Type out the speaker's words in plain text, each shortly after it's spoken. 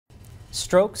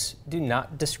Strokes do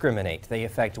not discriminate. They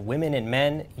affect women and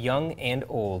men, young and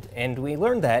old. And we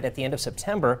learned that at the end of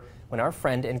September when our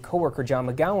friend and coworker John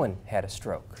McGowan had a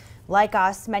stroke. Like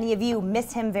us, many of you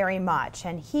miss him very much,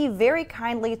 and he very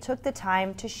kindly took the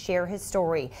time to share his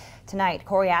story. Tonight,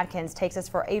 Corey Atkins takes us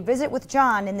for a visit with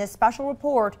John in this special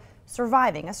report,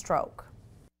 Surviving a Stroke.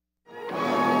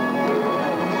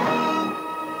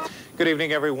 Good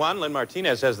evening, everyone. Lynn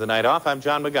Martinez has the night off. I'm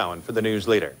John McGowan for the News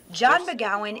Leader. John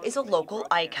McGowan is a local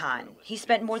icon. He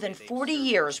spent more than 40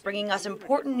 years bringing us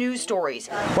important news stories.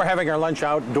 We're having our lunch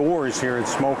outdoors here at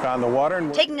Smoke on the Water.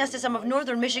 Taking us to some of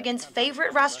northern Michigan's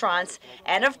favorite restaurants,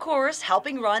 and of course,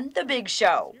 helping run the big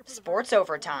show, Sports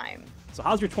Overtime. So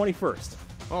how's your 21st?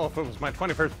 Oh, if it was my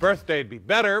 21st birthday, it'd be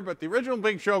better, but the original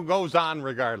big show goes on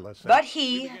regardless. But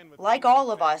he, like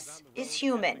all of us, is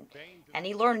human. And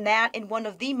he learned that in one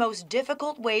of the most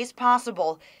difficult ways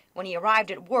possible when he arrived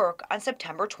at work on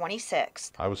September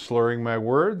 26th. I was slurring my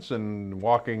words and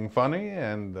walking funny,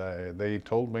 and they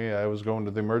told me I was going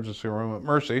to the emergency room at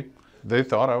Mercy. They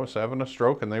thought I was having a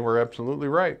stroke, and they were absolutely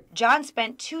right. John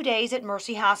spent 2 days at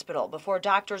Mercy Hospital before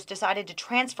doctors decided to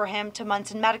transfer him to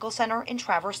Munson Medical Center in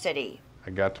Traverse City.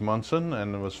 I got to Munson,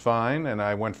 and it was fine, and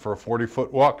I went for a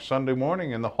 40-foot walk Sunday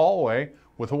morning in the hallway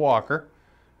with a walker.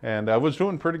 And I was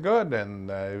doing pretty good,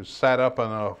 and I sat up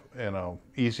in a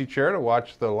easy chair to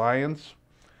watch the Lions,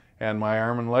 and my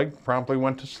arm and leg promptly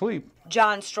went to sleep.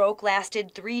 John's stroke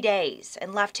lasted 3 days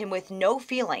and left him with no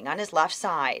feeling on his left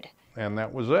side. And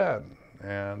that was it,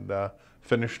 and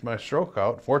finished my stroke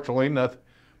out. Fortunately,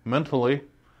 mentally,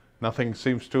 nothing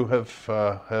seems to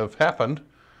have happened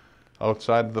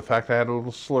outside of the fact I had a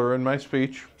little slur in my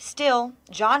speech. Still,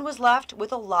 John was left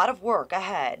with a lot of work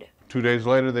ahead. 2 days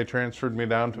later, they transferred me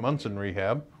down to Munson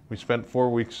Rehab. We spent 4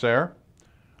 weeks there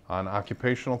on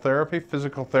occupational therapy,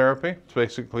 physical therapy.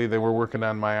 Basically, they were working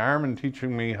on my arm and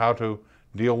teaching me how to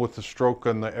deal with the stroke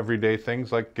and the everyday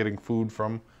things like getting food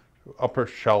from upper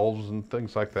shelves and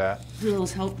things like that. Do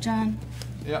those help, John?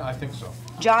 Yeah, I think so.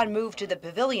 John moved to the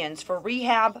pavilions for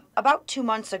rehab about 2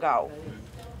 months ago.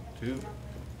 2,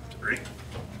 3.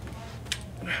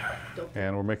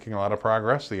 And we're making a lot of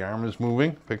progress. The arm is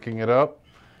moving, picking it up.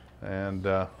 And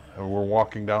we're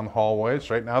walking down the hallways.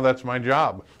 Right now, that's my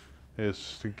job,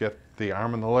 is to get the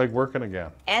arm and the leg working again.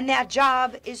 And that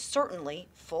job is certainly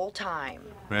full-time.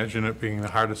 Imagine it being the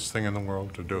hardest thing in the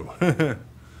world to do,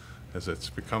 as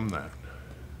it's become that.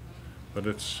 But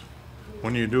it's,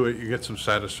 when you do it, you get some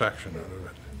satisfaction out of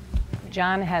it.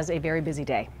 John has a very busy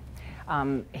day.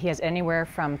 He has anywhere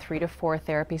from 3 to 4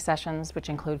 therapy sessions, which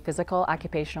include physical,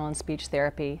 occupational, and speech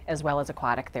therapy, as well as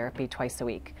aquatic therapy twice a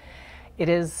week. It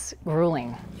is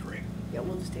grueling. 3. Yeah,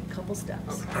 we'll just take a couple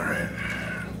steps. All right.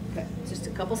 Okay, just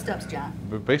a couple steps, John.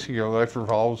 But basically, your life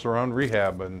revolves around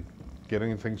rehab and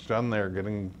getting things done there,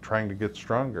 trying to get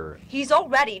stronger. He's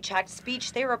already checked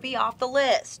speech therapy off the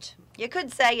list. You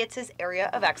could say it's his area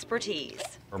of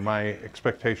expertise. My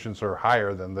expectations are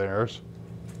higher than theirs.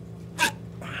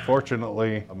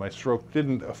 Fortunately, my stroke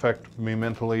didn't affect me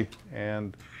mentally,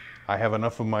 and I have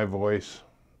enough of my voice,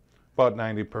 about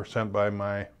 90% by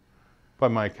my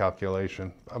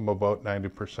calculation. I'm about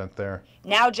 90% there.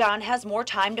 Now John has more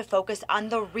time to focus on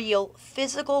the real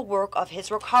physical work of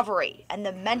his recovery and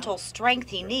the mental strength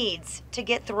he needs to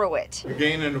get through it. You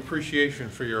gain an appreciation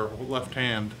for your left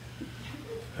hand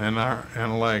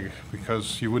and leg,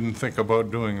 because you wouldn't think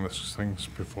about doing these things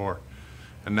before.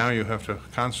 And now you have to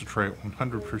concentrate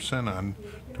 100% on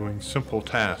doing simple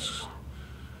tasks.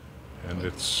 And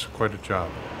it's quite a job.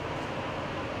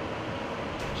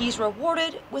 He's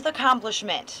rewarded with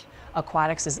accomplishment.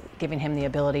 Aquatics is giving him the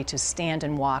ability to stand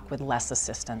and walk with less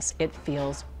assistance. It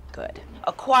feels good.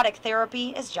 Aquatic therapy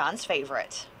is John's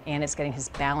favorite. And it's getting his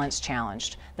balance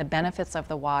challenged. The benefits of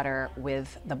the water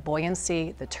with the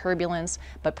buoyancy, the turbulence,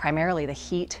 but primarily the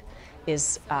heat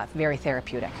is very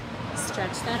therapeutic.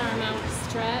 Stretch that arm out,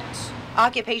 stretch.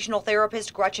 Occupational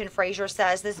therapist Gretchen Frazier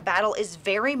says this battle is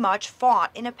very much fought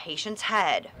in a patient's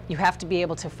head. You have to be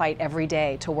able to fight every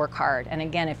day to work hard. And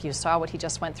again, if you saw what he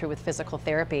just went through with physical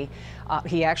therapy,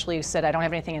 he actually said, I don't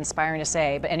have anything inspiring to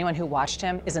say, but anyone who watched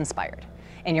him is inspired.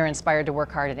 And you're inspired to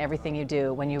work hard in everything you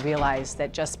do when you realize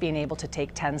that just being able to take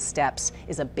 10 steps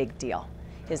is a big deal.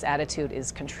 His attitude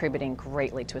is contributing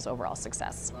greatly to his overall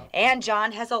success. And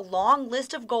John has a long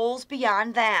list of goals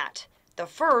beyond that. The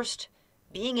first,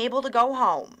 being able to go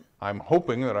home. I'm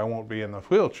hoping that I won't be in the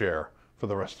wheelchair for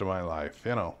the rest of my life,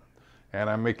 you know. And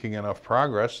I'm making enough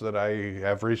progress that I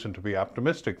have reason to be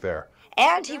optimistic there.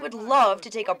 And he would love to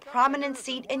take a prominent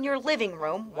seat in your living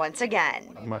room once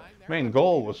again. My main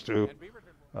goal was to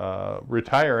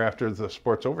retire after the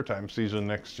sports overtime season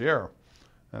next year.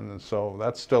 And so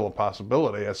that's still a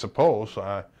possibility, I suppose.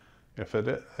 If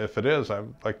it is, I'd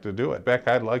like to do it.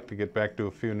 I'd like to get back to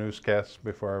a few newscasts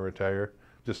before I retire,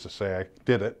 just to say I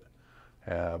did it.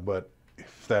 But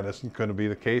if that isn't going to be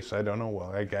the case, I don't know.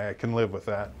 Well, I can live with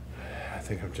that. I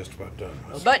think I'm just about done.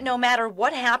 But no matter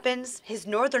what happens, his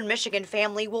Northern Michigan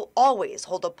family will always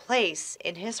hold a place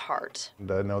in his heart.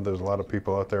 And I know there's a lot of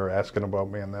people out there asking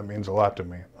about me, and that means a lot to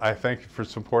me. I thank you for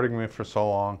supporting me for so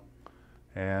long,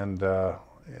 and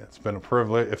it's been a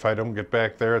privilege. If I don't get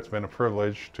back there, it's been a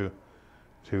privilege to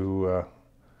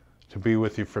be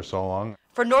with you for so long.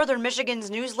 For Northern Michigan's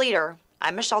news leader,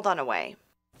 I'm Michelle Dunaway.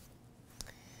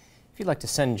 If you'd like to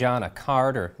send John a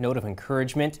card or note of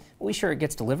encouragement, we'll be sure it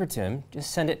gets delivered to him.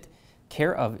 Just send it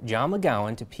care of John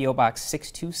McGowan to P.O. Box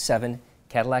 627,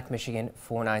 Cadillac, Michigan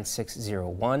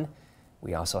 49601.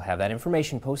 We also have that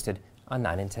information posted on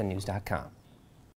 9and10news.com.